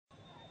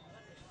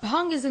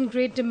Bhang is in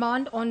great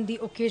demand on the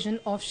occasion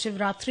of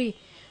Shivratri.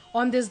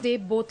 On this day,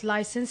 both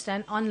licensed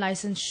and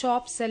unlicensed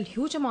shops sell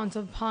huge amounts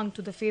of bhang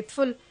to the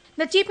faithful.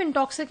 The cheap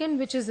intoxicant,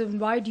 which is in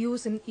wide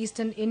use in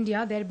eastern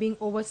India, there being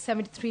over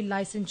 73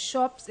 licensed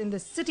shops in the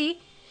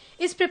city,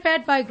 is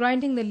prepared by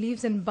grinding the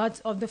leaves and buds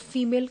of the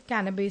female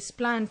cannabis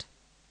plant.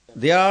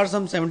 There are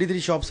some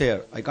 73 shops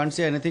here. I can't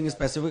say anything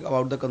specific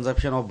about the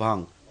consumption of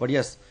bhang. But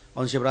yes,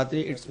 on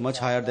Shivratri it's much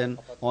higher than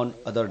on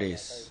other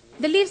days.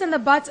 The leaves and the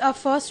buds are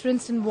first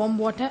rinsed in warm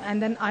water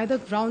and then either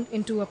ground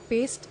into a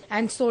paste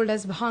and sold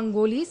as bhang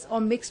golis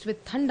or mixed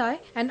with thandai,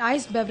 an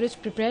iced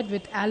beverage prepared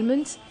with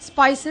almonds,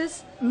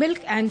 spices, milk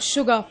and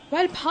sugar.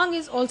 While bhang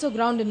is also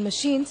ground in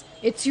machines,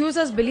 its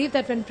users believe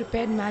that when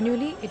prepared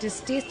manually, it is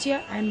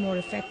tastier and more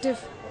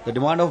effective. The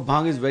demand of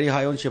bhang is very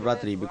high on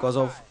Shivratri because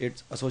of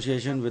its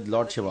association with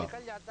Lord Shiva.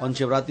 On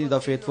Shivratri,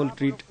 the faithful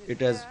treat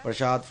it as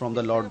prasad from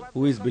the Lord,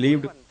 who is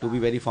believed to be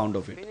very fond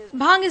of it.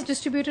 Bhang is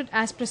distributed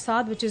as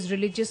prasad, which is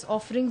religious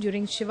offering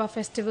during Shiva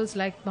festivals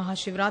like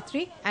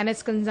Mahashivratri, and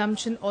its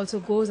consumption also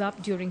goes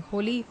up during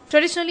Holi.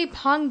 Traditionally,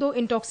 bhang, though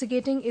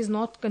intoxicating, is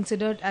not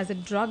considered as a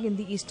drug in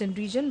the eastern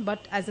region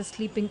but as a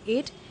sleeping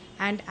aid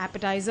and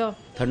appetizer.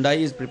 Thandai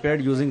is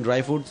prepared using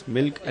dry foods,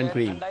 milk and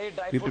cream.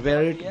 We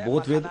prepare it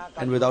both with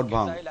and without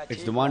bhang.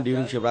 Its demand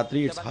during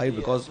Shivratri is high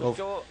because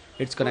of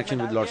its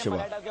connection with Lord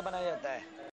Shiva.